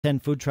10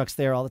 food trucks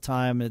there all the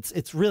time.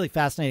 It's really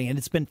fascinating, and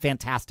it's been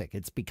fantastic.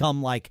 It's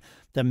become like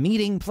the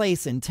meeting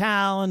place in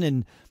town,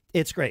 and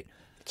it's great.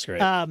 It's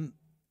great.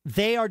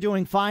 They are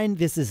doing fine.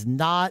 This is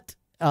not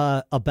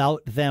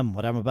about them,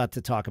 what I'm about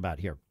to talk about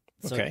here.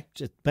 So okay.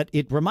 But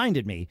it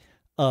reminded me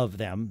of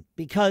them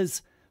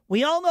because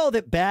we all know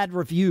that bad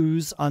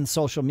reviews on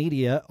social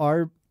media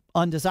are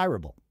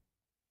undesirable.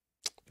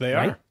 They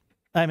right? are.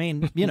 I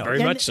mean, you know,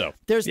 very much so.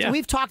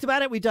 We've talked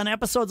about it. We've done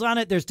episodes on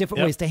it. There's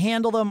different ways to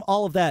handle them,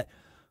 all of that.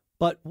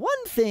 But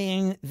one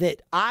thing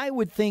that I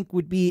would think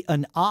would be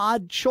an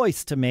odd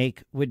choice to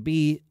make would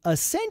be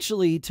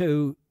essentially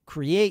to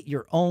create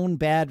your own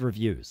bad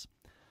reviews.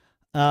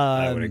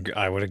 I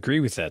would agree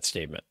with that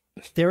statement.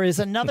 There is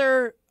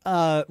another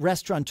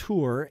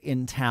restaurateur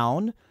in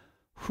town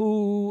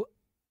who,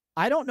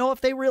 I don't know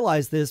if they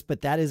realize this,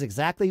 but that is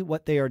exactly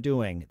what they are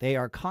doing. They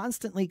are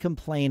constantly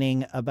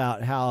complaining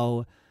about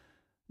how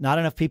not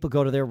enough people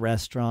go to their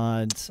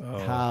restaurants,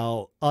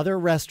 how other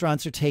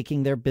restaurants are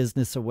taking their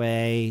business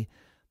away,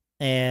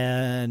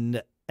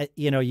 and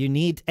you know,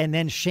 and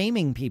then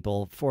shaming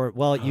people for,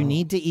 well, you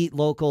need to eat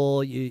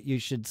local, you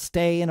should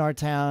stay in our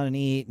town and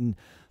eat, and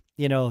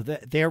you know,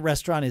 their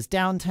restaurant is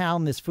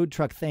downtown. This food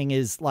truck thing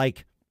is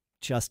like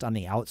just on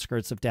the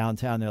outskirts of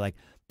downtown. They're like,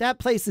 that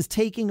place is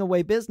taking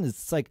away business.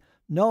 It's like,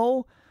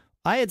 no,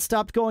 I had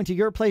stopped going to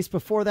your place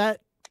before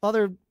that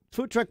other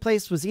food truck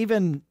place was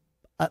even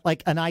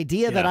like an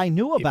idea that I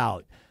knew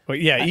about. Well,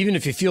 yeah, even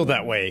if you feel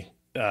that way,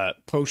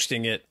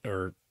 posting it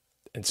or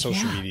in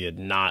social media,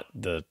 not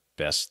the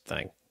best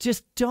thing.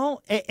 Just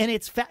don't. And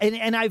it's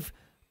and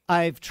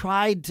I've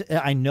tried.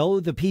 I know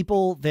the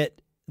people that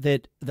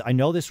I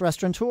know this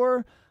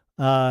restaurateur.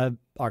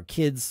 Our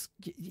kids,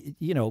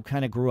 you know,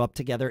 kind of grew up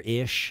together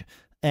ish,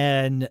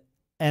 and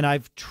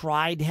I've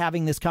tried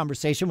having this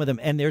conversation with them,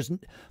 and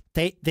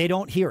they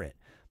don't hear it.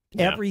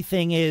 Yeah.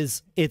 Everything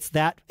is there's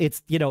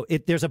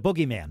a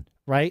boogeyman.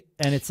 Right.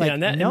 And it's like,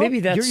 no, maybe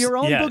you're your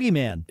own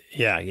boogeyman.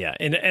 Yeah. Yeah.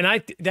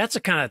 And that's the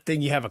kind of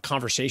thing you have a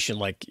conversation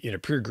like in a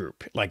peer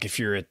group, like if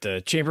you're at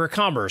the Chamber of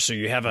Commerce or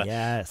you have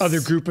a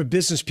other group of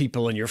business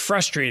people and you're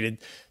frustrated,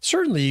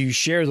 certainly you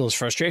share those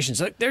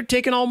frustrations. Like, they're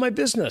taking all my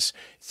business.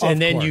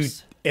 And then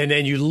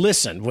you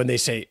listen when they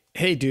say,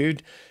 hey,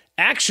 dude,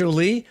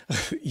 actually,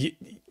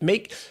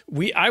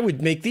 I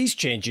would make these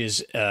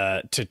changes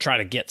to try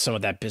to get some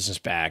of that business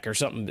back or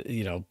something,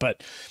 you know,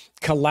 but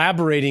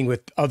collaborating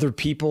with other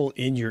people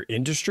in your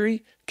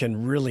industry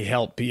can really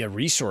help be a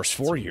resource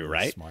for you,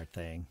 right? Smart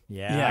thing.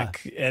 Yeah.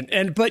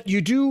 But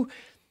you do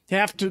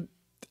have to,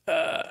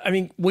 I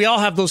mean, we all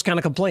have those kind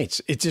of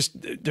complaints. It's just,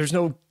 there's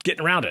no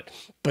getting around it,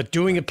 but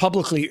doing it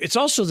publicly, it's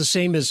also the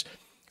same as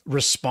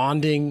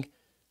responding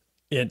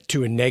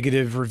to a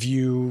negative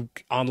review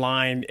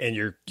online and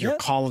you're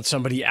calling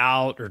somebody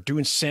out or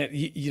doing,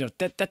 you know,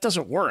 that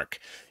doesn't work.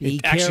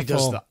 It actually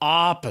does the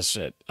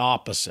opposite.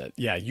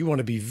 Yeah. You want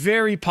to be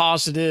very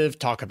positive,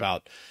 talk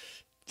about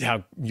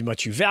how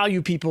much you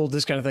value people,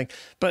 this kind of thing.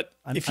 But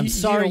I'm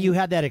sorry you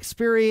had that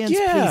experience.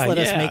 Please let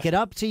us make it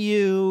up to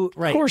you.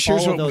 Right. Of course,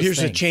 here's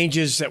the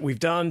changes that we've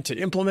done to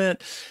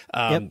implement.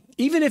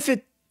 Even if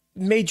it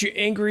made you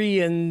angry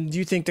and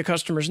you think the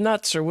customer's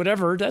nuts or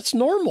whatever, that's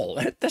normal.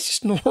 That's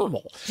just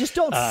normal. Just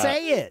don't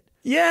say it.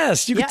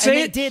 Yes, you could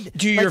say it.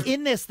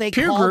 In this, they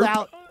called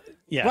out.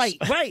 Yes.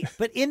 Right.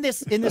 But in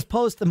this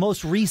post, the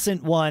most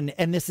recent one,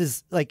 and this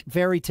is like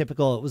very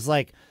typical. It was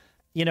like,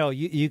 you know,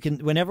 you can,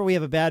 whenever we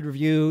have a bad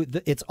review,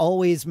 it's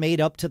always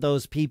made up to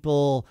those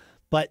people,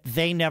 but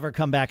they never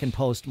come back and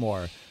post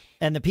more.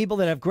 And the people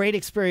that have great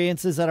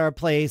experiences at our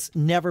place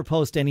never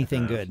post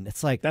anything good. And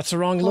it's like, that's the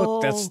wrong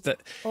look.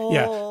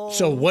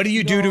 So what do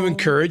you do to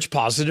encourage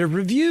positive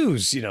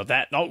reviews? You know,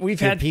 we've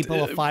had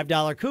people a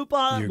 $5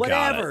 coupon,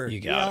 whatever. You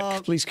got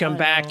it. Please come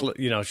back,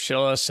 you know,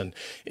 show us and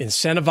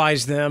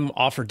incentivize them,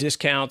 offer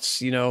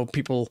discounts, you know,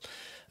 people.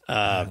 You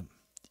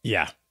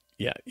got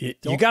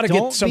to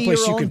get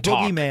someplace you can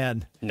talk.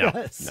 Boogeyman. No.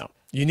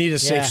 You need a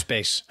safe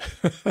space.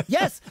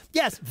 Yes.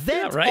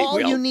 Vent all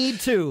you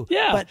need to,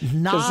 but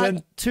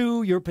not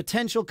to your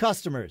potential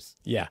customers.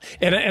 Yeah.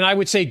 And I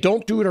would say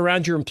don't do it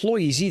around your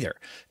employees either,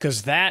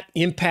 because that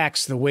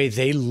impacts the way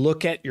they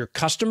look at your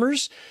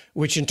customers,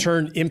 which in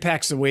turn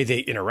impacts the way they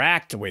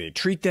interact, the way they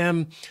treat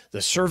them,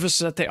 the service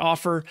that they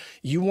offer.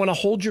 You want to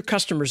hold your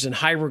customers in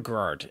high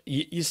regard.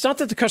 It's not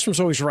that the customer's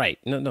always right.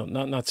 No,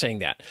 not saying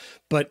that.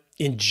 But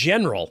in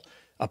general,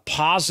 a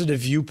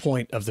positive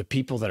viewpoint of the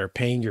people that are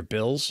paying your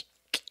bills,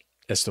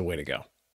 that's the way to go.